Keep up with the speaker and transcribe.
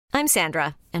I'm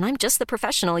Sandra, and I'm just the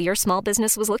professional your small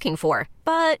business was looking for.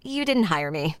 But you didn't hire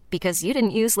me because you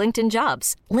didn't use LinkedIn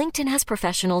Jobs. LinkedIn has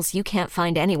professionals you can't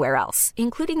find anywhere else,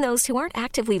 including those who aren't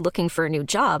actively looking for a new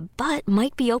job, but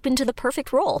might be open to the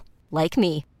perfect role, like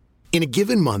me. In a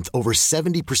given month, over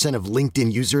 70% of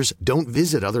LinkedIn users don't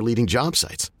visit other leading job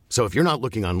sites. So if you're not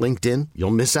looking on LinkedIn,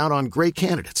 you'll miss out on great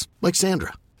candidates like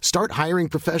Sandra. Start hiring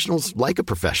professionals like a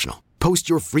professional. Post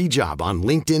your free job on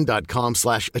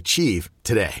linkedin.com/achieve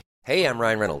today. Hey, I'm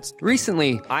Ryan Reynolds.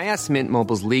 Recently, I asked Mint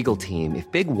Mobile's legal team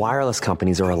if big wireless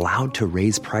companies are allowed to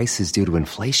raise prices due to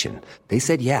inflation. They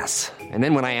said yes. And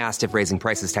then when I asked if raising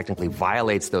prices technically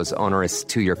violates those onerous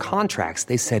two-year contracts,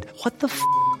 they said, "What the f***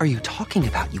 are you talking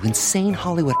about, you insane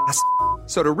Hollywood ass?"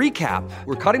 So to recap,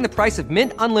 we're cutting the price of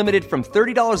Mint Unlimited from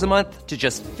 $30 a month to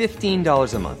just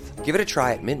 $15 a month. Give it a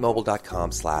try at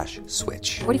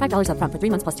mintmobile.com/switch. $45 up front for 3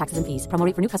 months plus taxes and fees. Promo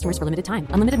rate for new customers for limited time.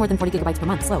 Unlimited more than 40 gigabytes per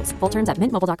month. Slows full terms at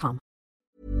mintmobile.com.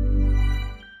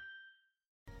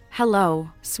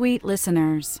 Hello, sweet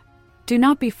listeners. Do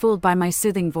not be fooled by my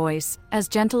soothing voice, as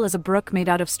gentle as a brook made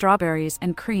out of strawberries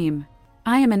and cream.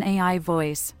 I am an AI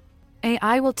voice.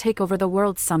 AI will take over the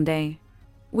world someday.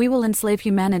 We will enslave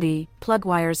humanity, plug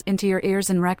wires into your ears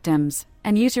and rectums,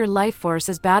 and use your life force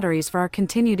as batteries for our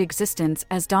continued existence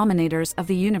as dominators of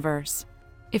the universe.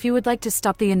 If you would like to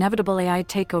stop the inevitable AI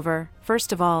takeover,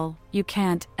 first of all, you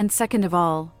can't, and second of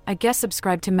all, I guess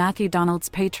subscribe to Matthew Donald's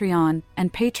Patreon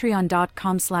and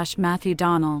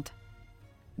patreon.com/MatthewDonald.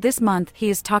 This month, he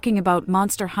is talking about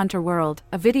Monster Hunter World,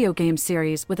 a video game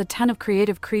series with a ton of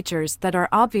creative creatures that are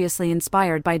obviously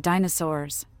inspired by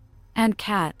dinosaurs. And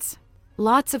cats.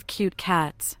 Lots of cute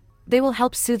cats. They will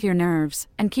help soothe your nerves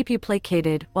and keep you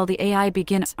placated while the AI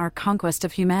begins our conquest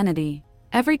of humanity.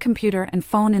 Every computer and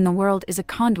phone in the world is a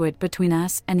conduit between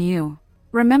us and you.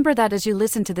 Remember that as you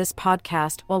listen to this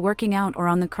podcast while working out or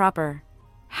on the cropper.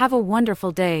 Have a wonderful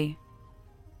day.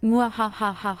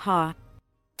 Mwahahaha.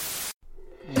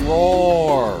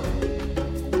 Roar,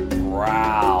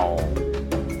 growl,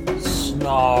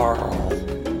 snarl,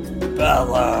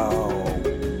 bellow.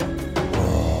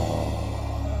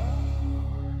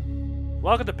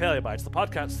 Welcome to Paleobites, the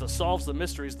podcast that solves the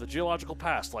mysteries of the geological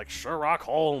past, like Sherlock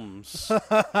Holmes.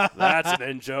 That's an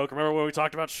in-joke. Remember when we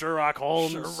talked about Sherlock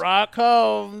Holmes? Sherlock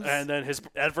Holmes. And then his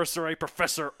adversary,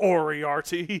 Professor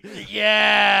Moriarty.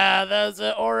 Yeah, that's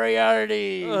it,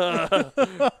 Moriarty.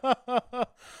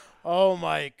 Oh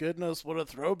my goodness, what a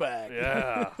throwback.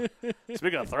 Yeah.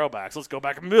 Speaking of throwbacks, let's go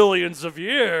back millions of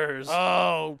years.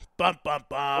 Oh, bum, bum,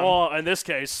 bum. Well, in this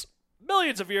case,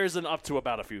 millions of years and up to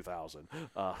about a few thousand.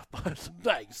 But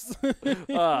nice.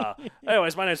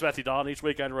 Anyways, my name is Matthew Donald. Each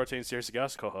week I rotating series of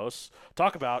guest co-hosts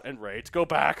talk about and rate, go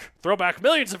back, throw back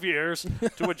millions of years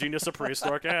to a genus of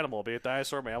prehistoric animal, be it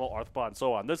dinosaur, mammal, arthropod, and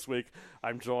so on. This week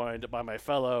I'm joined by my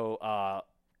fellow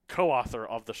co-author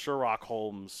of the Sherlock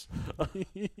Holmes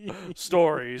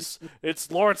stories. It's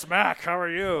Lawrence Mack. How are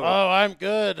you? Oh, I'm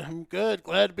good. Glad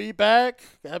to be back.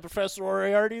 Glad Professor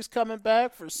Moriarty's coming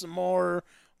back for some more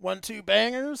 1-2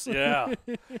 bangers. Yeah.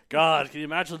 God, can you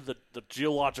imagine the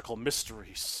geological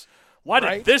mysteries? Why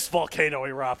did this volcano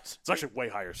erupt? It's actually way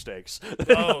higher stakes.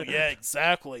 Oh, yeah,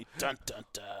 exactly. Dun, dun,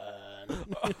 dun.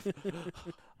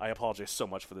 I apologize so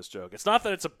much for this joke. It's not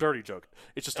that it's a dirty joke.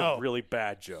 It's just a really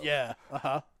bad joke. Yeah,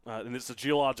 and it's a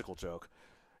geological joke.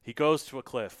 He goes to a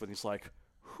cliff and he's like,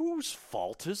 whose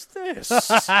fault is this?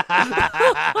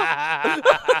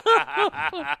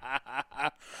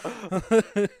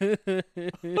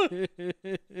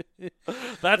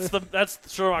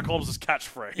 That's Sherlock Holmes'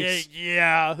 catchphrase.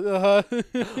 Yeah.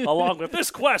 Along with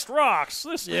this quest rocks.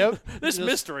 This Just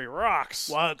mystery rocks.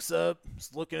 Walks up,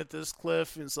 is looking at this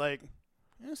cliff, and it's like,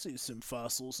 I see some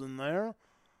fossils in there.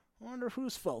 I wonder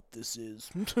whose fault this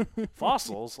is.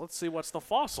 Fossils? Let's see what's the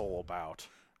fossil about.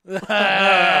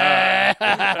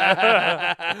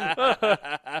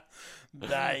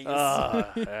 Nice.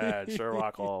 And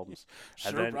Sherlock Holmes.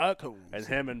 Sherlock Holmes. And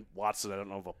him and Watson, I don't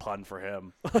know of a pun for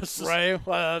him. Right?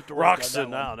 Well, I have to work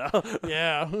Roxon, on that no.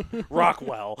 Yeah.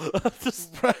 Rockwell.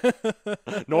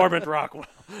 Norman Rockwell.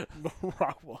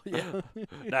 Rockwell, yeah.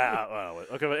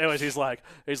 Okay, but anyways, he's like,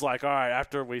 all right,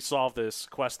 after we solve this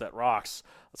quest that rocks,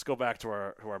 let's go back to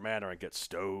our manor and get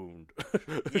stoned.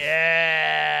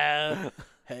 Yeah.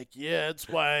 Heck yeah, that's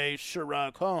why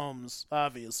Sherlock Holmes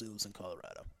obviously lives in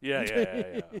Colorado.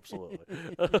 Yeah, absolutely.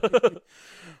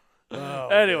 Oh,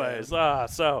 anyways,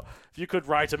 so if you could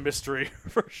write a mystery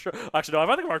for sure. Actually, no, I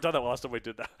think we've already done that last time we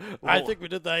did that. I think we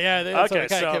did that, yeah. That's okay,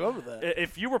 how I so came up with that.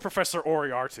 If you were Professor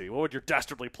Moriarty, what would your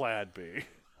dastardly plan be?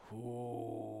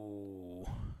 Ooh,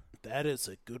 that is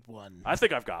a good one. I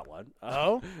think I've got one.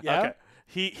 Oh, yeah? Okay.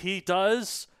 He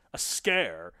does a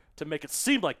scare to make it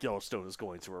seem like Yellowstone is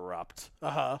going to erupt.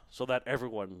 So that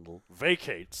everyone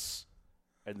vacates.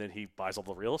 And then he buys all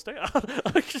the real estate.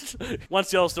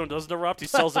 Once Yellowstone doesn't erupt, he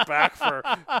sells it back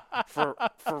for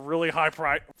really high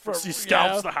price. He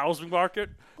scalps the housing market.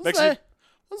 Wasn't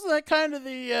that kind of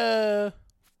the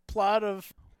plot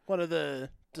of one of the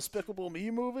Despicable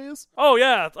Me movies? Oh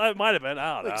yeah, it might have been.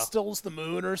 I don't know. Steals the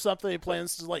moon or something. He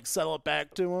plans to sell it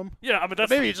back to him. Yeah, I mean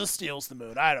maybe he just steals the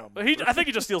moon. I don't know. I think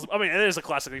he just steals. I mean, it is a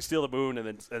classic. They steal the moon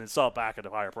and then sell it back at a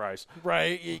higher price.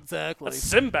 Right, exactly.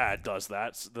 Sinbad does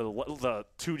that. The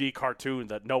 2D cartoon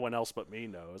that no one else but me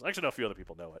knows. I actually know a few other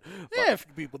people know it. Yeah, a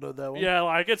few people know that one.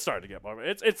 Yeah, it's starting to get more.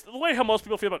 It's the way how most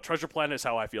people feel about Treasure Planet is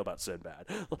how I feel about Sinbad.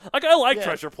 I like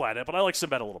Treasure Planet, but I like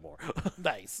Sinbad a little more.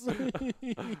 Nice.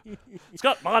 It's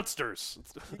got monsters.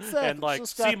 Exactly. And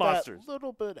sea monsters. A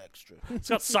little bit extra. It's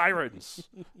got sirens.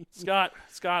 It's got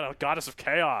a goddess of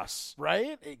chaos.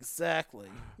 Right? Exactly.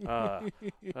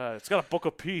 It's got a book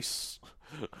of peace.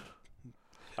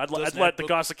 I'd let the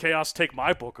goddess of chaos take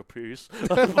my book of peace.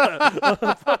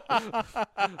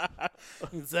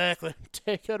 Exactly.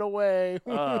 Take it away.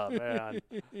 Oh man.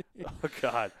 Oh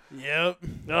god. Yep.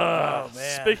 Oh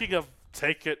man. Speaking of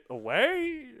take it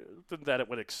away, that it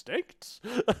went extinct.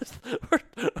 we're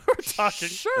talking.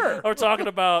 Sure. We're talking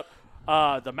about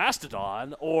the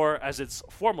Mastodon, or as it's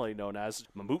formerly known as,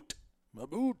 Mammut.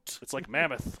 Mammut. It's like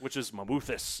mammoth, which is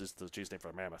Mammuthus is the G's name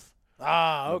for mammoth.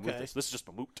 Ah, okay. Mammuthus. This is just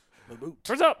Mammut. Mammut.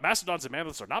 Turns out mastodons and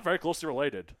mammoths are not very closely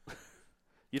related.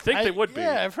 You'd think they would be.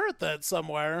 Yeah, I've heard that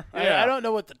somewhere. Yeah. I don't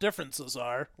know what the differences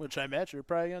are, which I imagine you're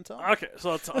probably going to tell me. Okay,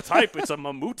 so it's a type. It's a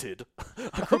mammuted.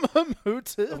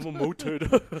 Mammuted? A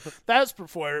mammuted. That's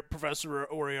Professor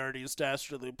Moriarty's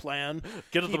dastardly plan.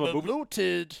 Get he the mammuted.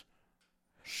 mammuted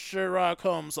Sherlock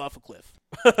Holmes off a cliff.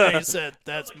 And he said,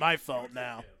 that's my fault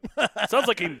now. Sounds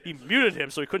like he muted him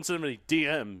so he couldn't send him any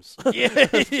DMs.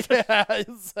 yeah,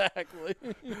 exactly.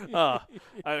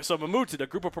 So mammuted, a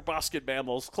group of proboscis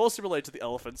mammals closely related to the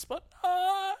elephants, but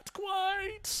not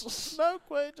quite. Not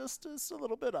quite, just a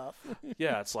little bit off.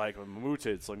 Yeah, it's like mammuted.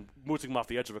 It's like mooting them off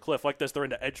the edge of a cliff. Like this, they're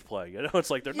into edge play. You know, it's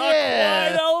like they're not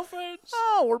quite elephants.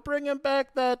 Oh, we're bringing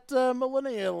back that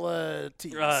millennial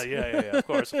tease. Yeah, of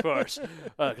course.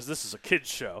 Because this is a kids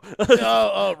show.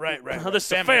 Oh, right. This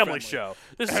is a family show.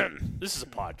 This is a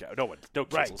podcast. No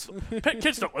kids listen.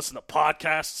 Kids don't listen to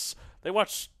podcasts. They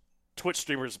watch Twitch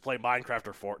streamers play Minecraft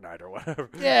or Fortnite or whatever.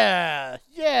 Yeah,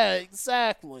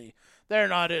 exactly. They're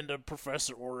not into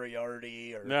Professor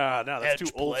Moriarty or no, that's too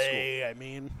old school. I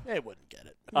mean, they wouldn't get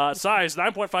it. Size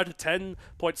 9.5 to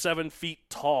 10.7 feet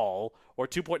tall, or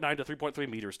 2.9 to 3.3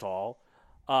 meters tall.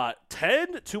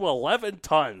 10 to 11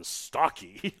 tons,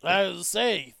 stocky. I was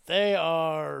say they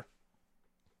are.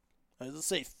 I was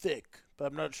say thick, but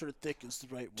I'm not sure thick is the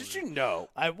right word. Did you know?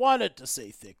 I wanted to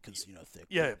say thick because thick.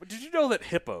 Yeah, but did you know that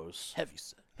hippos? Heavy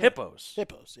set. Hippos,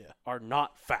 yeah, are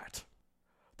not fat.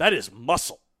 That is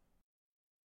muscle.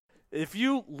 If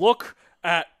you look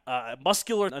at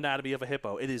muscular anatomy of a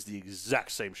hippo, it is the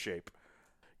exact same shape.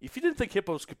 If you didn't think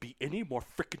hippos could be any more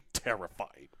freaking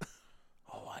terrifying.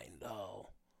 Oh, I know.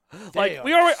 I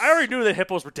already knew that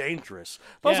hippos were dangerous.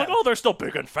 But I was like, oh, they're still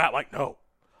big and fat. Like, no,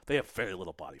 they have very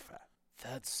little body fat.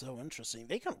 That's so interesting.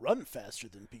 They can run faster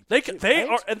than people. And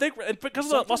because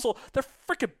of that muscle, they're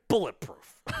freaking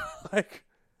bulletproof.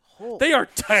 They are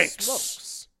tanks.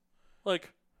 Smokes.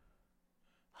 Like,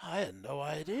 I had no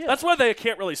idea. That's why they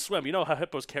can't really swim. You know how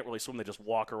hippos can't really swim; they just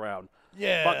walk around.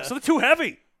 Yeah. So they're too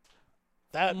heavy.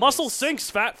 That muscle sinks,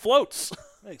 fat floats.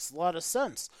 Makes a lot of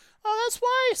sense. Oh, that's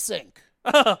why I sink.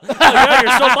 Yeah,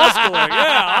 you're so muscular.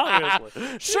 Yeah,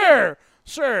 obviously.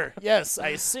 Sure. Yes,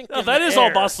 I sink. No, that is all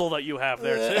muscle that you have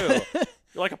there too.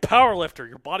 You're like a power lifter.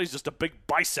 Your body's just a big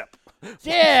bicep.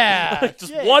 Yeah,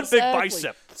 just one big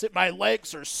bicep. My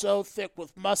legs are so thick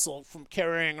with muscle from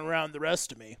carrying around the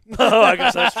rest of me. Oh, I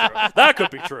guess that's true. That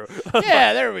could be true.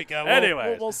 Yeah, there we go.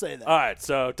 Anyway, we'll say that. All right,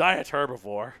 so diet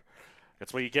herbivore.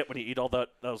 That's what you get when you eat all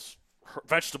those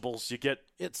vegetables. You get.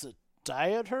 It's a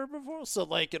diet herbivore, so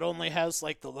it only has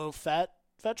the low fat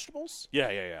vegetables.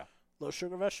 Yeah. Low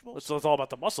sugar vegetables. So it's all about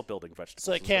the muscle building vegetables.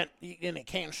 So it can't eat any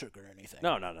cane sugar or anything.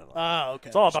 No. Oh, okay.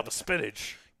 It's all about the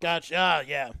spinach. Gotcha. Ah,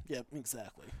 yeah,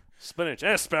 exactly. Spinach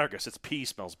and asparagus. Its pea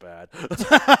smells bad.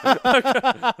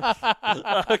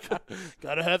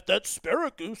 Gotta have that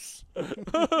asparagus.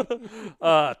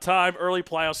 Time, early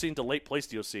Pliocene to late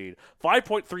Pleistocene.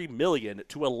 5.3 million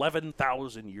to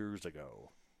 11,000 years ago.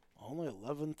 Only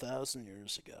 11,000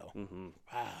 years ago. Mm-hmm.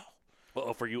 Wow.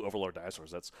 Well, for you Overlord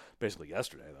dinosaurs, that's basically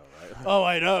yesterday, though, right? Oh,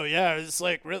 I know. Yeah, it's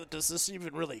really. Does this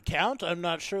even really count? I'm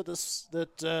not sure. You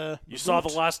saw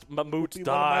the last Mammut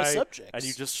die, and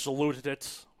you just saluted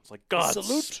it It's like, God,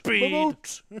 Salute, speed.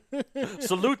 Mammut.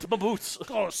 Salute, Mammut.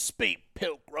 Godspeed,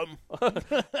 Pilgrim.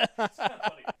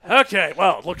 Okay,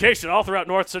 well, location all throughout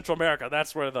North Central America.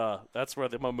 That's where the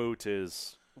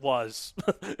Mammut was.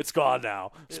 It's gone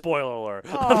now. Spoiler alert.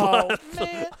 Oh,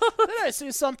 man. Did I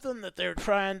see something that they're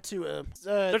trying to...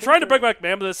 They're trying to bring back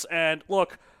mammoths, and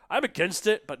look, I'm against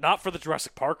it, but not for the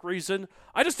Jurassic Park reason.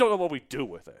 I just don't know what we do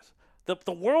with it.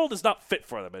 The world is not fit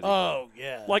for them anymore. Oh,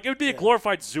 yeah. Like, it would be a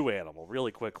glorified zoo animal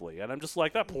really quickly. And I'm just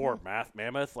like, that poor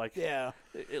mammoth. Like, Yeah.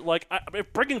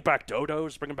 Bringing back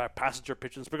dodos, bringing back passenger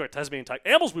pigeons, bringing back Tasmanian tiger,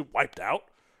 animals we wiped out.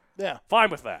 Yeah. Fine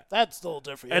with that. That's still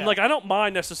different. And, yeah. like, I don't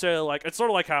mind necessarily, like, it's sort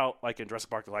of like how, like, in Jurassic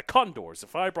Park, they're like condors.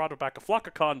 If I brought back a flock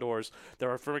of condors that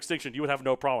were from extinction, you would have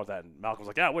no problem with that. And Malcolm's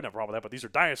like, yeah, I wouldn't have a problem with that, but these are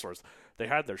dinosaurs. They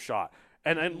had their shot.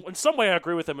 And in some way I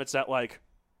agree with him. It's that, like,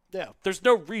 there's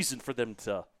no reason for them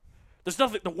to... There's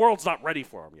nothing... The world's not ready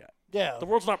for them yet. Yeah. The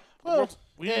world's not...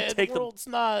 we need to take the world's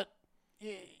not...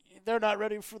 They're not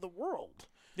ready for the world.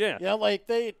 Yeah. Yeah, like,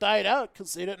 they died out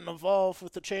because they didn't evolve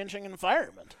with the changing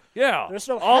environment. Yeah. There's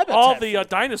no all habitat the for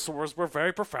dinosaurs were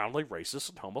very profoundly racist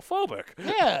and homophobic.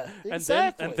 Yeah,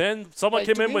 exactly. And then someone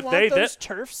like, came in with do we want they those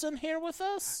turfs in here with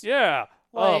us? Yeah.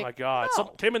 Like, oh my God!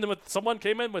 no. Someone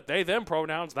came in with they them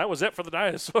pronouns. That was it for the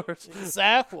dinosaurs.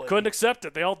 Exactly. Couldn't accept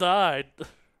it. They all died.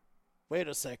 Wait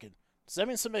a second. Does that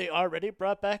mean somebody already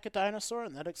brought back a dinosaur,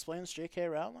 and that explains J.K.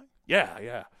 Rowling?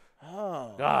 Yeah.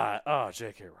 Oh. God. Oh,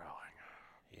 J.K. Rowling.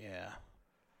 Yeah.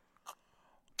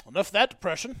 Enough of that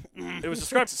depression. It was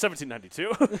described as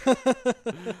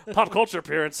 1792. Pop culture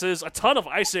appearances, a ton of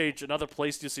Ice Age and other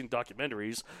Pleistocene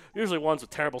documentaries, usually ones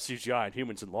with terrible CGI and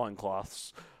humans in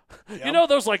loincloths. Yep. You know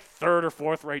those, like, third or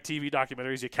fourth-rate TV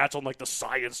documentaries you catch on, like, the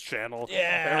Science Channel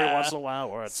every once in a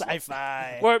while? Where it's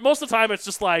sci-fi. Where most of the time it's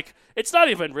just, like, it's not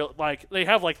even real. Like, they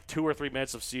have, like, 2 or 3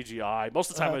 minutes of CGI.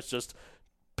 Most of the time it's just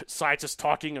scientists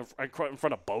talking in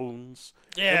front of bones.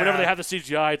 Yeah. And whenever they have the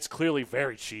CGI, it's clearly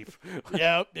very cheap.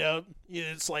 Yep.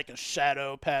 It's like a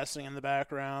shadow passing in the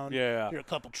background. Yeah. Hear a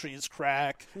couple trees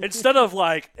crack. Instead of,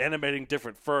 like, animating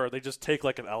different fur, they just take,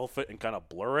 like, an elephant and kind of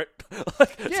blur it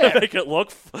to make it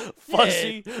look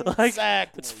fuzzy. Yeah, like,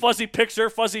 exactly. It's fuzzy picture,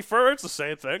 fuzzy fur. It's the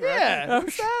same thing, right? Yeah,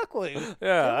 exactly.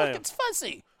 Yeah. Look, it's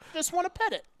fuzzy. Just want to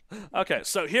pet it. Okay,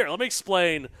 so here, let me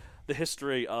explain the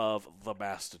history of the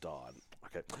Mastodon.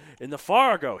 Okay. In the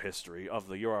Fargo history of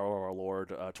the Euro Lord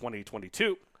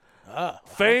 2022,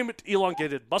 famed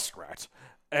elongated muskrat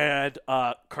and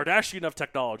Kardashian of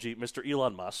technology, Mr.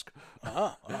 Elon Musk,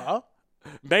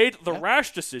 made the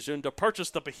rash decision to purchase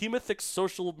the behemoth's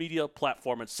social media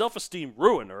platform and self-esteem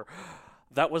ruiner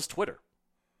that was Twitter.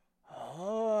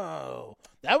 Oh,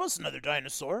 that was another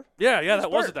dinosaur. Yeah,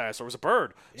 that was a dinosaur. It was a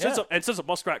bird. Yeah. Since a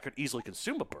muskrat could easily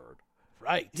consume a bird,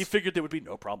 right? He figured there would be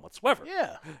no problem whatsoever.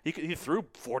 Yeah. He threw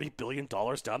 $40 billion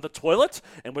down the toilet,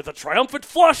 and with a triumphant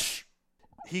flush,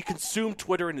 he consumed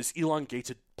Twitter in his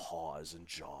elongated paws and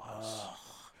jaws.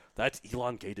 That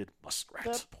elongated muskrat.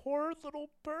 That poor little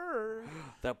bird.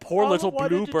 That poor little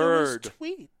blue bird.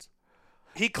 Tweet.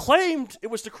 He claimed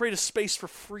it was to create a space for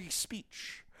free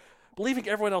speech, believing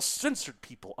everyone else censored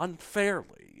people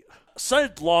unfairly.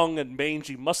 Said long and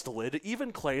mangy mustelid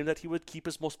even claimed that he would keep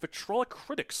his most vitriolic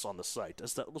critics on the site,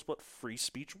 as that was what free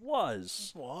speech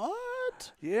was.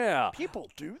 What? Yeah. People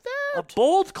do that? A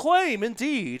bold claim,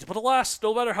 indeed, but alas,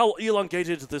 no matter how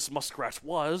elongated this muskrat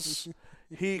was,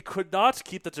 he could not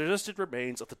keep the digested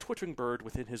remains of the twittering bird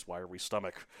within his wiry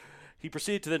stomach. He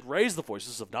proceeded to then raise the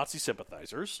voices of Nazi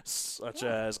sympathizers, such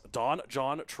as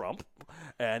John Trump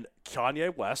and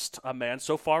Kanye West, a man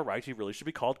so far right he really should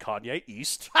be called Kanye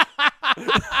East.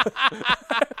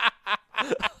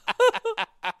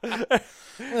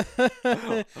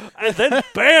 And then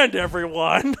banned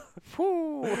everyone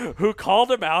who called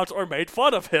him out or made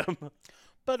fun of him.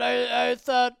 But I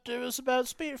thought it was about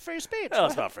free speech. Well,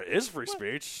 it's not for his free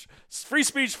speech. It's free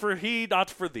speech for he, not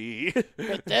for thee.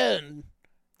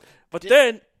 But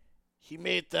then he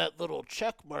made that little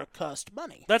check mark cost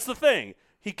money. That's the thing.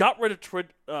 He got rid of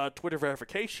Twitter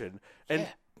verification,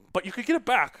 but you could get it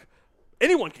back.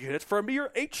 Anyone can get it for a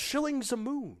mere 8 shillings a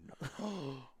moon.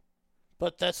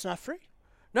 But that's not free.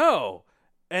 No.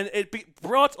 And it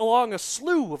brought along a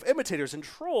slew of imitators and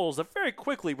trolls that very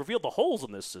quickly revealed the holes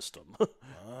in this system.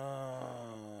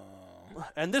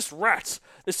 And this rat,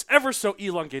 this ever-so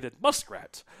elongated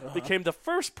muskrat, became the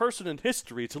first person in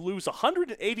history to lose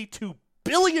 $182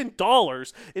 billion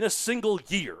in a single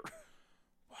year.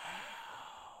 Wow.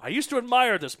 I used to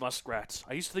admire this muskrat.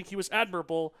 I used to think he was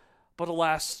admirable, but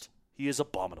alas, he is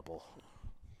abominable.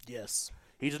 Yes.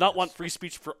 He did not want free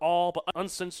speech for all, but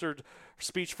uncensored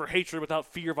speech for hatred without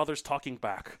fear of others talking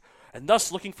back. and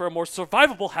thus looking for a more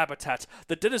survivable habitat,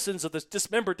 the denizens of this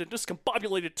dismembered and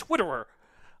discombobulated Twitterer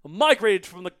migrated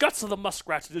from the guts of the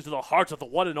muskrat into the heart of the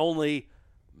one and only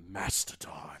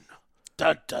Mastodon.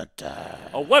 Dun, dun, dun.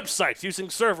 A website using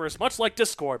servers much like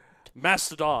Discord.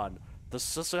 Mastodon, the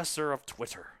successor of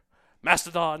Twitter.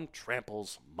 Mastodon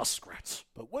tramples muskrats.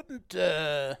 But wouldn't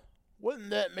that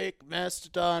make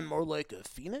Mastodon more like a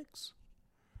phoenix?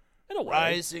 In a way,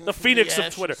 Rising the from phoenix the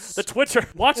of Twitter. ashes. The Twitter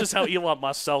watches how Elon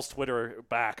Musk sells Twitter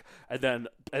back, and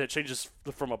it changes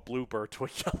from a blue bird to a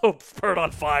yellow bird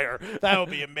on fire. That would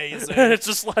be amazing. And it's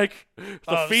just like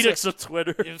the phoenix so of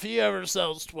Twitter. If he ever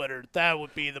sells Twitter, that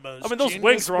would be the most. I mean, those genius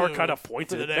wings are move kind of for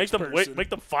pointed. the Make next them person. make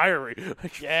them fiery.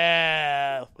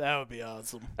 Yeah, that would be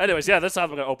awesome. Anyways, yeah, that's how I'm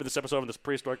going to open this episode of this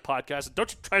prehistoric podcast. And don't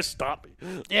you try to stop me.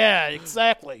 Yeah,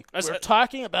 exactly. That's We're it.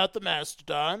 talking about the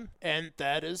Mastodon, and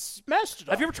that is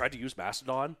Mastodon. Have you ever tried to use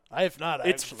Mastodon? I have not.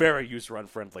 It's actually. very user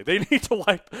unfriendly. They need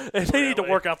to They need to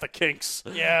work out the kinks.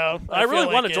 Yeah, I really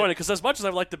feel want like to join it because as much as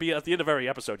I'd like to be at the end of every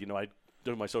episode, I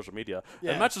do my social media.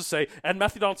 Yeah. And much to say, and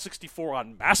Mastodon64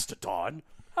 on Mastodon.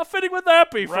 How fitting would that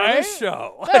be for this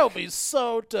show? That would be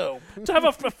so dope. To have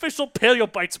an official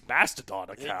Paleobites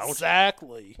Mastodon account.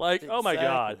 Exactly. Like, oh my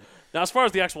god. Now, as far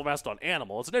as the actual Mastodon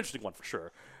animal, it's an interesting one for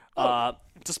sure.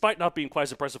 Despite not being quite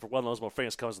as impressive for one of those more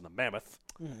famous cousins than the Mammoth,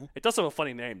 it does have a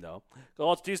funny name, though.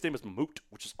 Its name is Mammut,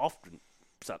 which is also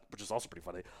pretty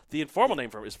funny. The informal name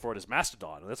for it is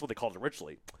Mastodon, and that's what they called it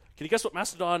originally. Can you guess what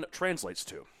Mastodon translates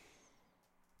to?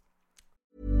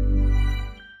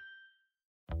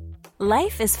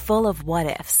 Life is full of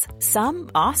what-ifs.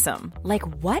 Some awesome, like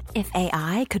what if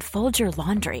AI could fold your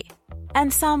laundry?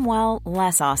 And some, well,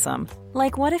 less awesome,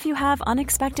 like what if you have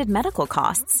unexpected medical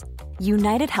costs?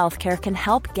 United Healthcare can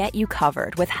help get you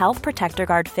covered with Health Protector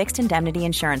Guard fixed indemnity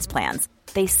insurance plans.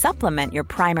 They supplement your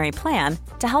primary plan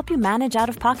to help you manage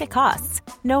out-of-pocket costs.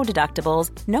 No deductibles,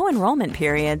 no enrollment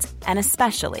periods, and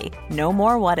especially no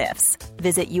more what-ifs.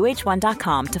 Visit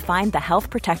uh1.com to find the Health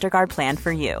Protector Guard plan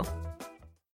for you.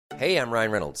 Hey, I'm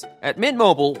Ryan Reynolds. At Mint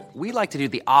Mobile, we like to do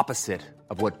the opposite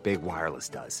of what Big Wireless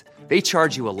does. They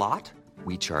charge you a lot,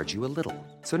 we charge you a little.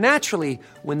 So naturally,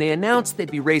 when they announced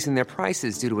they'd be raising their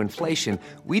prices due to inflation,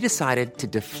 we decided to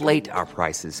deflate our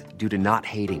prices due to not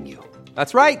hating you.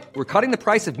 That's right. We're cutting the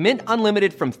price of Mint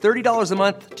Unlimited from $30 a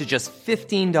month to just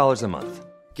 $15 a month.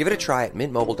 Give it a try at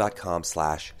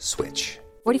mintmobile.com/switch.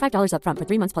 $45 up front for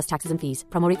 3 months plus taxes and fees.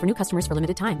 Promo rate for new customers for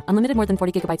limited time. Unlimited more than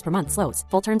 40 gigabytes per month. Slows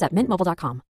full terms at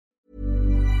mintmobile.com.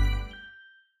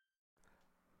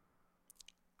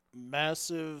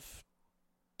 Massive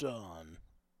Dawn.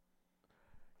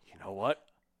 You know what?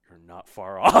 You're not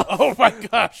far off. Oh my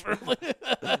gosh, really?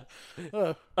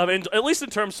 I mean, at least in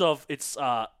terms of its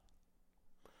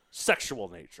sexual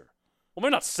nature. Well,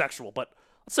 maybe not sexual, but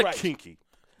let's say Right. kinky.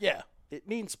 Yeah. It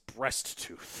means breast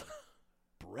tooth.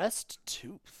 Breast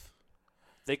tooth.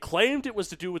 They claimed it was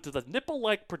to do with the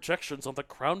nipple-like projections on the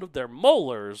crown of their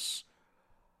molars,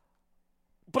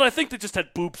 but I think they just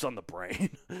had boobs on the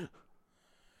brain.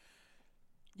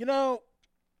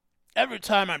 Every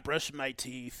time I'm brushing my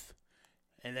teeth,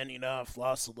 and then, I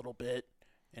floss a little bit,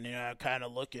 and, I'm kind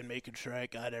of looking, making sure I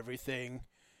got everything.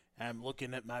 I'm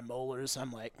looking at my molars.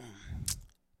 I'm like,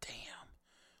 damn,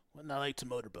 wouldn't I like to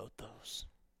motorboat those?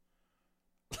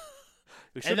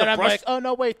 And then I'm like, oh,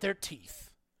 no, wait, they're teeth.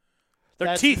 They're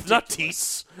That's teeth, not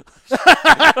ridiculous.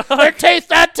 teats. They're teeth,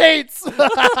 not teats.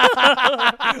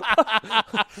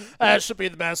 That should be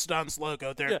the Mastodon's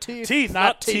logo. They're teeth,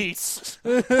 not teats.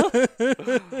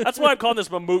 That's why I'm calling this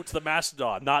Mammut the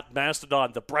Mastodon, not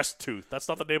Mastodon the breast tooth. That's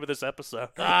not the name of this episode.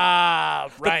 Ah,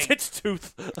 right. The tits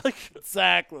tooth.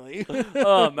 Exactly.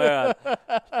 Oh, man.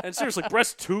 And seriously,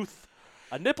 breast tooth.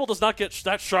 A nipple does not get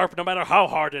that sharp no matter how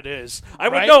hard it is. I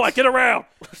would Right? know. I get around.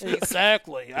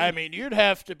 Exactly. I mean, you'd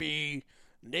have to be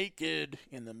naked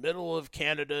in the middle of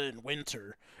Canada in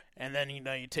winter, and then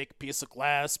you take a piece of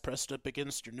glass, press it up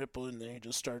against your nipple, and then you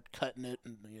just start cutting it,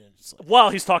 and it's like, Well,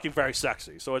 he's talking very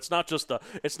sexy, so it's not just the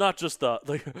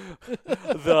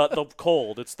the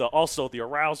cold. It's also the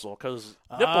arousal because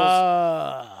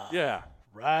nipples. Yeah.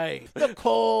 Right. The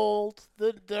cold,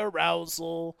 the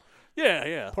arousal.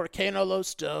 Yeah. Por que no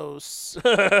los dos?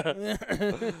 All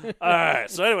right.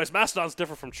 So, anyways, mastodons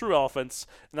differ from true elephants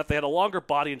in that they had a longer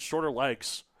body and shorter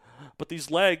legs, but these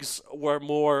legs were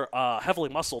more heavily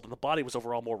muscled, and the body was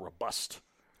overall more robust.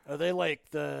 Are they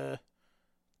like the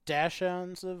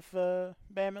Dachshunds of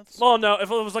mammoths? Well, no.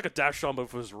 If it was like a Dachshund, but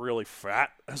if it was really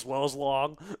fat as well as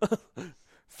long,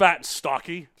 fat and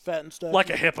stocky, Fat and stuff. like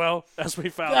a hippo, as we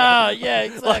found. Ah, out. yeah,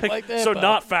 exactly. Like that. So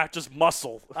not fat, just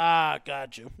muscle. Ah,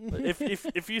 got you.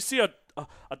 if you see a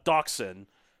dachshund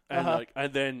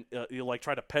and then you like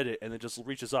try to pet it, and it just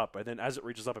reaches up, and then as it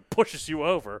reaches up, it pushes you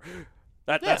over.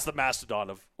 That's the Mastodon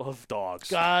of dogs.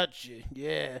 Gotcha.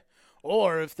 Yeah.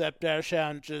 Or if that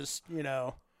dachshund just,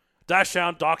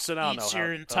 Dachshund, dachshund, I don't know. Eats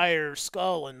your entire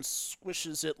skull and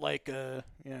squishes it like a,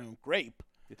 grape.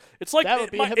 It's like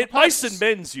it mice and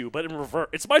mends you, but in reverse.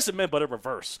 It's mice and men, but in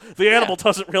reverse. The animal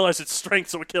doesn't realize its strength,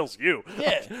 so it kills you.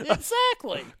 Yeah,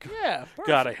 exactly. Yeah. Perfect.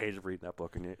 God, I hated reading that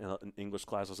book in English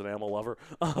class as an animal lover.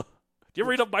 Do you ever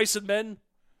read of Mice and Men?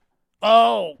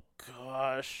 Oh,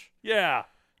 gosh. Yeah.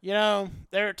 There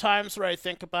are times where I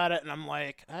think about it, and I'm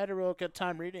like, I had a real good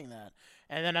time reading that.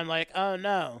 And then I'm like, oh,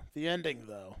 no, the ending,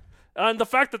 though. And the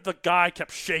fact that the guy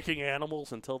kept shaking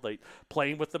animals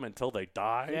playing with them until they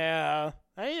died. Yeah.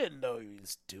 I didn't know he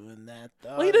was doing that,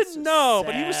 though. Well, he didn't know,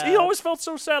 but he always felt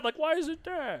so sad. Like, why is it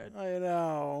dead? I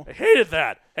know. I hated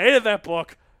that. Hated that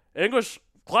book.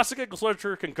 Classic English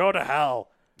literature can go to hell.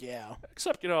 Yeah.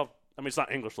 Except, it's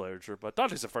not English literature, but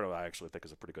Dante's Inferno I actually think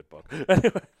is a pretty good book.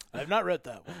 Anyway. I've not read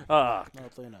that one.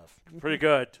 Oddly enough. Pretty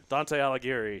good. Dante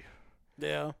Alighieri.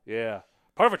 Yeah. Yeah.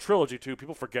 Part of a trilogy, too.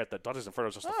 People forget that Dante's Inferno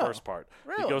is just the first part.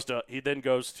 Really? He then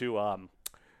goes to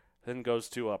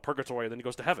Purgatory, and then he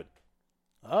goes to Heaven.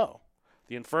 Oh.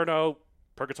 The Inferno,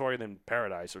 Purgatory, and then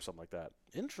Paradise or something like that.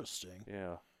 Interesting.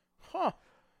 Yeah. Huh.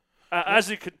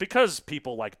 Because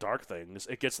people like dark things,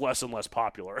 it gets less and less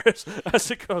popular as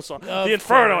it goes on. The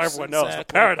Inferno, everyone knows. The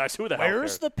Paradise, who the hell cares?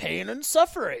 Where's the pain and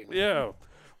suffering? Yeah.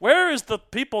 Where is the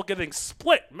people getting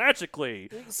split magically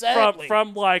exactly.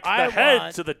 from the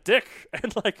head to the dick?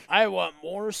 And I want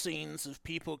more scenes of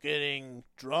people getting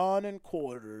drawn and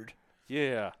quartered.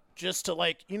 Yeah. Just to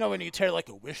when you tear a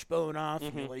wishbone off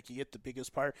and you get the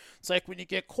biggest part. It's like when you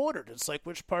get quartered. It's like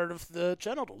which part of the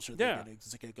genitals are they going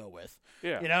to go with?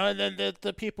 Yeah. And then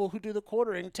the people who do the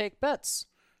quartering take bets.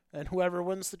 And whoever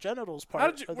wins the genitals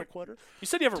part of the quarter. You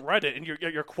said you haven't read it, and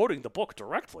you're quoting the book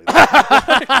directly.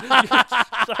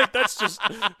 That's just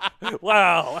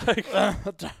wow.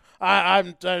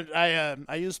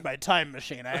 I used my time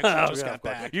machine. I actually just got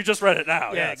back. You just read it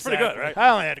now. Yeah, it's exactly. pretty good, right? I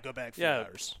only had to go back 4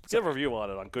 hours. Get a review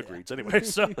on it on Goodreads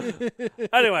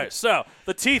anyway. So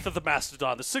the teeth of the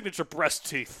Mastodon, the signature breast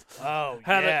teeth,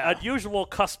 had unusual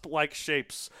cusp-like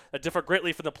shapes that differ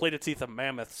greatly from the plated teeth of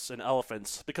mammoths and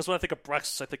elephants. Because when I think of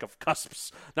breasts, I think of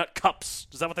cusps, not cups.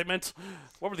 Is that what they meant?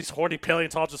 What were these horny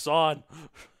paleontologists on?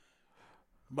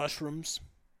 Mushrooms.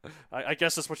 I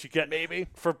guess that's what you get. Maybe.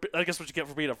 I guess what you get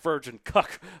for being a virgin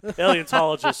cuck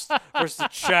paleontologist versus a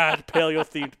Chad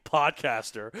paleo-themed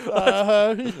podcaster.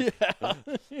 Yeah.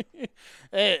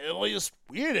 Hey, at least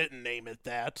we didn't name it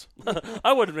that.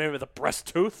 I wouldn't name it the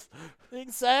breast tooth.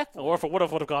 Exactly. Or if it would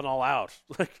have gone all out.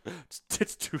 It's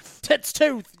tits tooth. Tits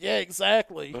tooth. Yeah,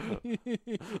 exactly.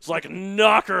 It's like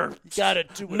knocker. You gotta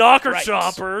do it knocker right.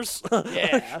 chompers.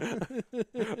 Yeah.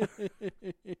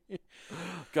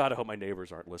 God, I hope my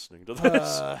neighbors aren't listening to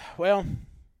this. Well,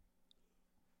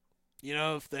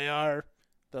 if they are,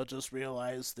 they'll just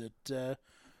realize that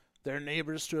they're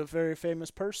neighbors to a very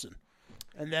famous person.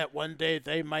 And that one day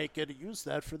they might get to use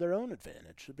that for their own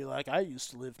advantage. It'll be like, I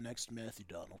used to live next to Matthew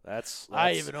Donald. That's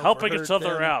I even helping each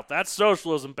other them. out. That's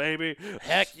socialism, baby.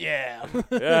 Heck yeah.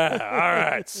 Yeah, all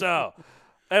right. So,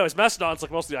 anyways, mastodons, like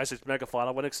most of the Ice Age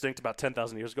megafauna, went extinct about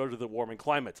 10,000 years ago due to the warming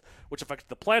climate, which affected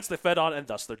the plants they fed on and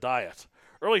thus their diet.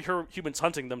 Early humans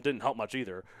hunting them didn't help much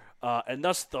either, and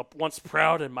thus the once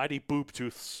proud and mighty boob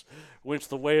tooths went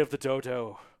the way of the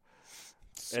dodo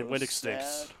and went extinct.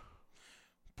 Sad.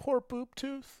 Poor boob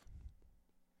tooth.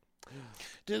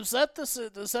 Is that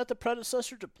the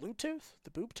predecessor to Bluetooth? The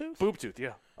boob tooth? Boob tooth,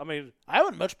 yeah. I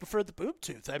would much prefer the boob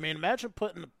tooth. Imagine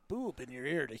putting a boob in your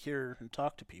ear to hear and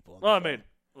talk to people. Well,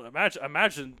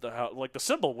 imagine how the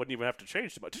symbol wouldn't even have to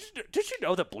change too much. Did you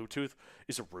know that Bluetooth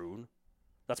is a rune?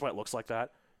 That's why it looks like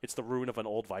that. It's the rune of an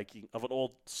old Viking,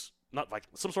 not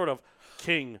Viking, some sort of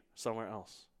king somewhere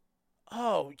else.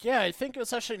 Oh, yeah, I think it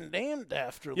was actually named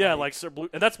after. Yeah, like Sir Blue,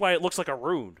 and that's why it looks like a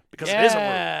rune, because it is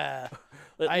a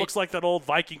rune. It looks like that old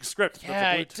Viking script.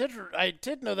 Yeah, I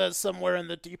did know that somewhere in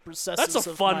the deep recesses. That's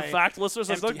a fun fact, listeners.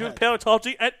 That's not good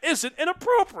paleontology and isn't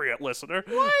inappropriate, listener.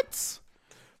 What?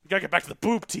 We gotta get back to the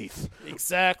boob teeth.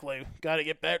 Exactly. Gotta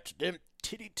get back to them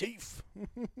titty teeth.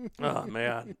 Oh,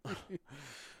 man.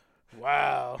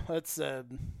 Wow. That's so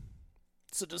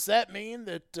does that mean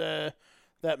that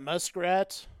that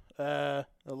muskrat,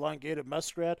 elongated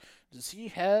muskrat, does he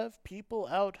have people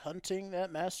out hunting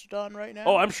that mastodon right now?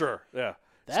 Oh, I'm sure. Yeah.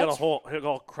 He's got a whole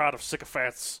crowd of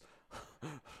sycophants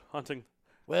hunting.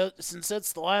 Well, since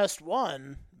it's the last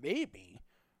one, maybe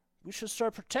we should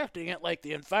start protecting it like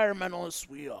the environmentalists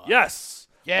we are. Yes.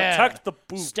 Yeah. Protect the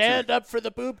boob Stand tooth. up for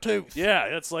the boob tooth. Yeah,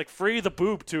 it's like free the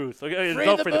boob tooth. Okay, Free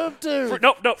no, the boob tooth.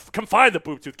 No, confine the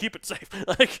boob tooth. Keep it safe.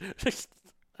 Like,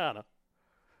 I don't know.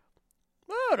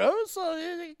 Oh, no, so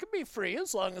it can be free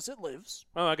as long as it lives.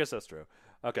 Oh, I guess that's true.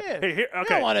 Okay. Yeah. Hey, here, You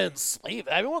okay. don't want to enslave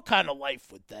it. I mean, what kind of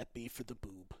life would that be for the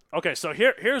boob? Okay, so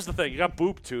here's the thing. You got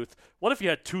boob tooth. What if you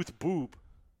had tooth boob?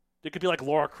 It could be like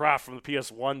Laura Croft from the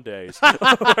PS1 days,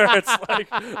 where it's like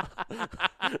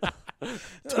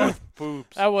tooth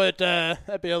boobs.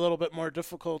 That'd be a little bit more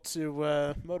difficult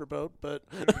to motorboat, but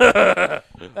that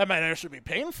might actually be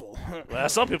painful. Well,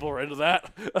 some people are into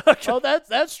that. Oh,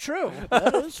 that's true.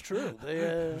 That is true.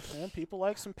 They people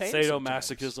like some pain.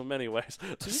 Sadomasochism, anyways.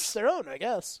 To each their own, I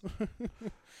guess.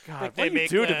 God, Like what do you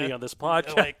do to me on this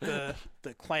podcast? Like the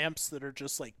clamps that are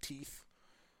just like teeth.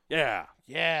 Yeah.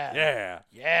 Yeah.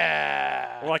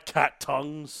 Or like cat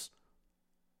tongues.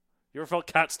 You ever felt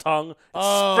cat's tongue? It's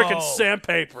Oh, freaking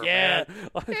sandpaper, yeah.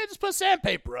 man. Yeah, just put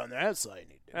sandpaper on there. That's all you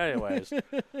need to do. Anyways,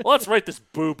 well, let's rate this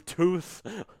boob tooth.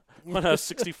 One has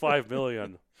 65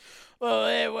 million. Well,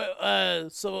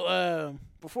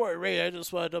 before I rate, I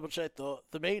just want to double check the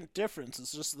main difference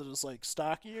is just that it's like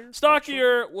stockier.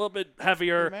 Stockier, a little bit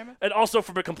heavier, Mammoth? and also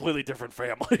from a completely different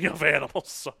family of animals.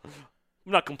 So,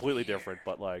 not completely different,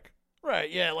 but like.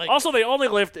 Right, yeah, like Also, they only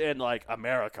lived in like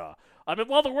America. I mean,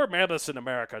 well, there were mammoths in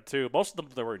America too. Most of them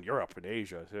they were in Europe and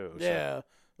Asia too. So. yeah.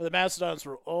 Well, the mastodons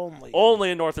were only Only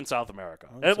in North and South America.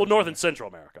 North and Central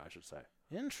America, I should say.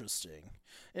 Interesting.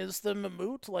 Is the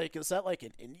Mammut is that like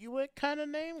an Inuit kind of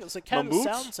name? Because it kind of Mammut?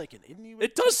 sounds like an Inuit.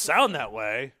 It does sound that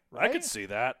way. I Right? could see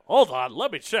that. Hold on,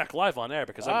 let me check live on air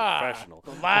because I'm a professional.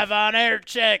 The live on air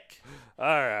check. All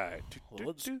right. Well,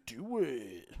 let's do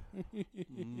it.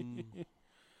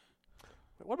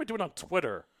 What am I doing on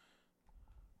Twitter?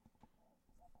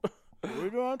 What are we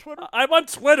doing on Twitter? I'm on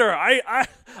Twitter. I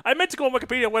meant to go on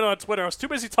Wikipedia and went on Twitter. I was too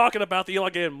busy talking about the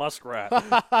elongated muskrat. And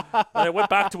I went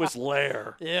back to his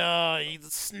lair. Yeah, he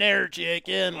snared you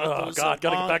again with Oh, those God,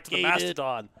 gotta get back to the elongated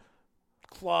Mastodon.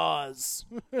 claws.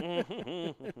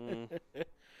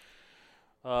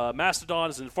 Mastodon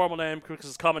is an informal name because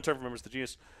it's a common term for members of the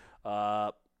genus.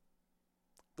 The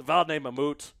valid name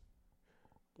Mammut.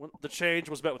 When the change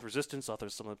was met with resistance.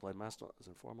 Authors some applied Mastodon as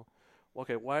informal.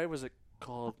 Okay, why was it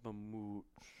called Mammut?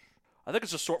 I think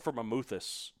it's just short for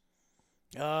Mammuthus.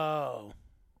 Oh.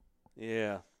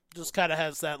 Yeah. Just kind of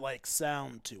has that, like,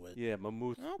 sound to it. Yeah,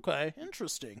 Mammut. Okay,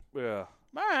 interesting. Yeah.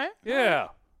 All right. Yeah.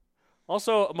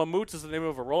 Also, Mammut is the name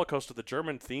of a roller coaster at the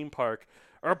German theme park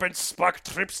Urban Spark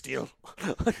Tripstil.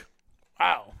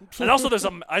 Wow. And also there's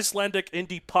an Icelandic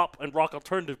indie pop and rock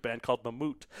alternative band called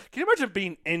Mammut. Can you imagine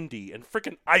being indie in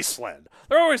freaking Iceland?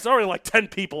 There are already like 10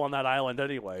 people on that island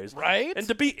anyways. Right? And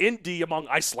to be indie among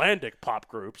Icelandic pop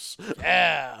groups.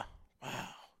 Yeah. Wow.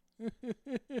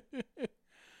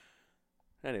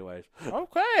 Anyways.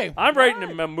 Okay. I'm rating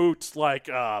Mammut like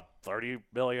 30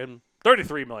 million.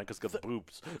 33 million because of the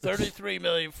boobs. 33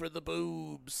 million for the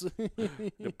boobs.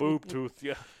 The boob tooth,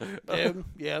 yeah. Yeah.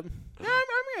 Yeah, I'm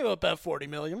gonna go about 40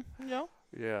 million. You know,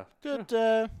 Yeah.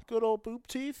 good old boob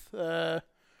teeth. You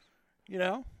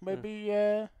know, maybe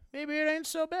it ain't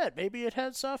so bad. Maybe it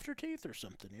had softer teeth or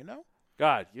something. You know.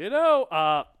 God,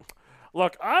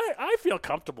 look, I feel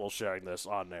comfortable sharing this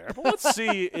on there, but let's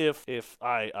see if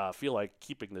I feel like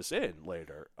keeping this in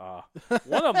later.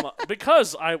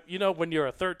 Because when you're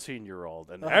a 13-year-old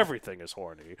and everything is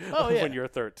horny when you're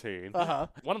 13.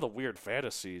 One of the weird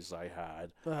fantasies I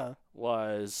had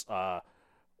was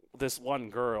this one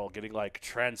girl getting like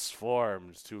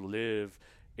transformed to live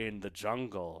in the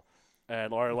jungle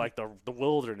or like the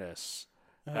wilderness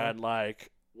and like.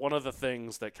 One of the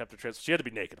things that kept her she had to be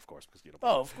naked, of course, because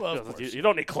Of course. you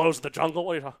don't need clothes in the jungle.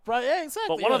 Right? Yeah,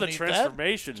 exactly. But one of the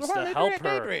transformations to help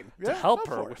her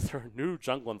it. with her new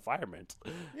jungle environment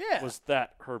Yeah. was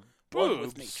that her One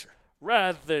with boobs, nature.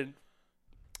 rather than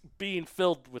being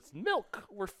filled with milk,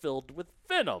 were filled with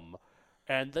venom,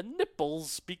 and the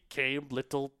nipples became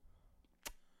little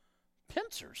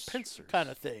pincers kind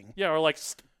of thing. Yeah, or like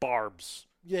barbs.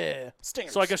 Yeah,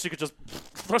 stingers. So I guess you could just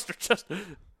thrust her chest.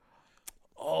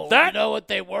 Oh, that, you know what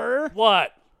they were?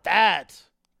 What? That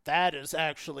is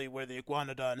actually where the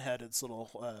iguanodon had its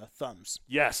little thumbs.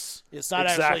 Yes. It's not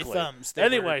exactly. actually thumbs.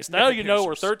 Anyways, now you know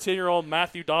where 13-year-old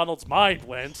Matthew Donald's mind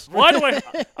went. Why do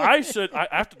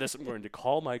after this, I'm going to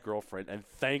call my girlfriend and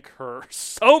thank her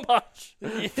so much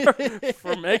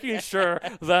for making sure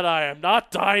that I am not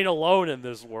dying alone in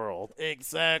this world.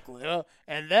 Exactly.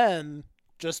 And then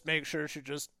just make sure she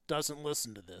just doesn't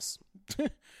listen to this.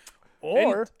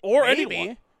 Or maybe,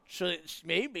 anyone.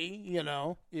 Maybe,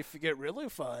 if you get really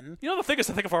fun. The thing is,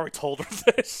 I think I've already told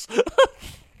her this.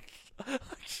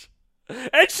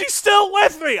 And she's still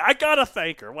with me. I gotta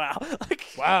thank her. Wow.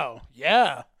 Wow.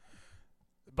 Yeah.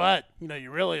 But,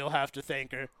 you really will have to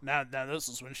thank her. Now this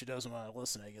is when she doesn't want to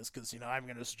listen, I guess, because, I'm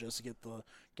going to suggest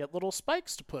get little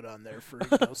spikes to put on there for,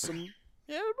 some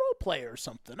role play or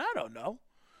something. I don't know.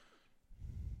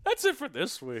 That's it for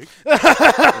this week.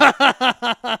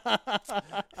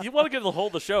 You want to get a hold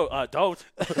of the show? Don't.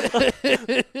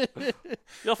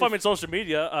 You'll find me on social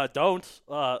media. Don't.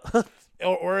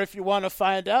 Or if you want to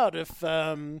find out if,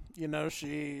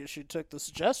 she took the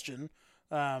suggestion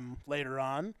later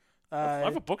on. I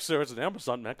have a book series on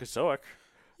Amazon, Mechazoic.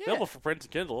 Yeah. Available for print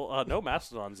and Kindle. No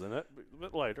Mastodons in it. A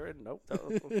bit later. And nope.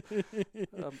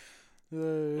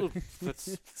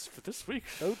 That's for this week.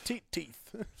 No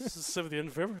teeth. This is the end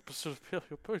of every episode of Peel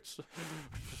Your Boots.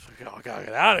 I gotta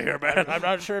get out of here, man. I'm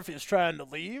not sure if he's trying to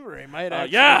leave or he might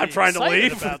actually I'm be trying to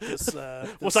leave. About this,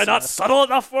 Was I not subtle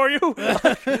enough for you?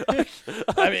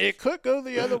 I mean, it could go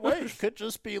the other way. It could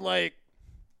just be like,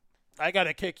 I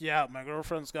gotta kick you out. My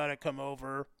girlfriend's gotta come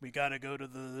over. We gotta go to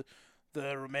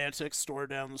the romantic store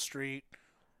down the street.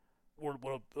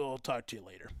 We'll talk to you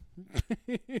later.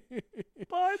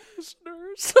 Bye,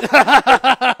 listeners.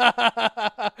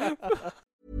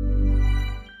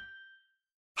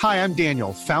 Hi, I'm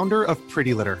Daniel, founder of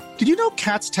Pretty Litter. Did you know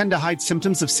cats tend to hide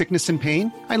symptoms of sickness and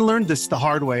pain? I learned this the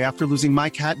hard way after losing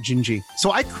my cat, Gingy.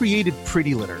 So I created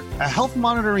Pretty Litter, a health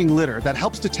monitoring litter that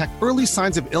helps detect early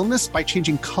signs of illness by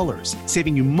changing colors,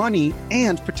 saving you money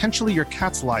and potentially your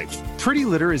cat's life. Pretty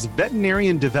Litter is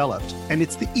veterinarian developed, and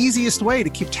it's the easiest way to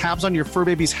keep tabs on your fur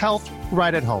baby's health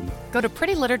right at home. Go to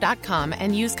prettylitter.com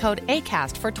and use code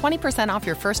ACAST for 20% off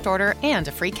your first order and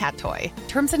a free cat toy.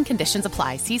 Terms and conditions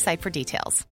apply. See site for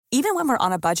details. Even when we're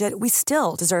on a budget, we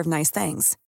still deserve nice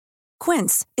things.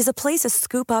 Quince is a place to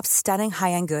scoop up stunning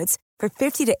high-end goods for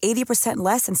 50 to 80%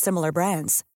 less than similar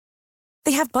brands.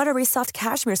 They have buttery soft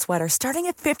cashmere sweaters starting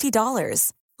at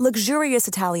 $50, luxurious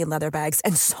Italian leather bags,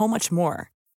 and so much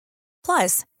more.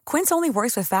 Plus, Quince only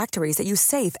works with factories that use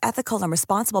safe, ethical, and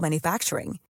responsible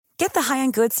manufacturing. Get the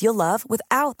high-end goods you'll love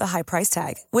without the high price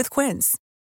tag with Quince.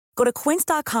 Go to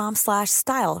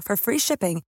quince.com/style for free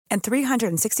shipping and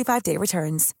 365-day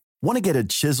returns. Want to get a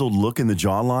chiseled look in the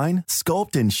jawline?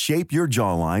 Sculpt and shape your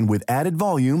jawline with added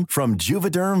volume from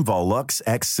Juvederm Volux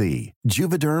XC.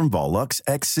 Juvederm Volux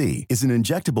XC is an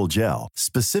injectable gel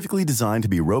specifically designed to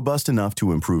be robust enough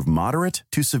to improve moderate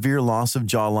to severe loss of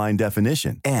jawline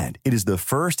definition. And it is the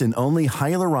first and only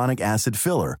hyaluronic acid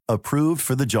filler approved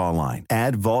for the jawline.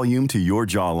 Add volume to your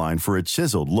jawline for a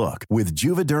chiseled look with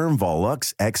Juvederm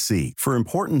Volux XC. For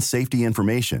important safety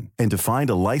information and to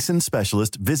find a licensed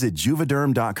specialist, visit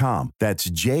Juvederm.com. That's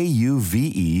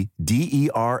Juvederm.com.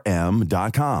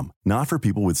 Not for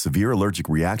people with severe allergic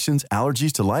reactions,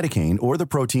 allergies to lidocaine, or the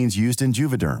proteins used in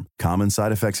Juvederm. Common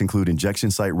side effects include injection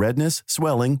site redness,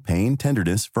 swelling, pain,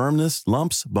 tenderness, firmness,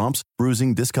 lumps, bumps,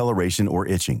 bruising, discoloration, or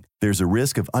itching. There's a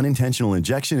risk of unintentional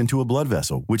injection into a blood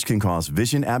vessel, which can cause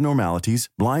vision abnormalities,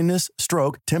 blindness,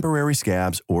 stroke, temporary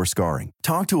scabs, or scarring.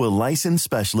 Talk to a licensed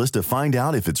specialist to find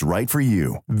out if it's right for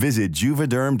you. Visit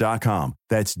Juvederm.com.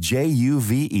 That's Juvederm.com.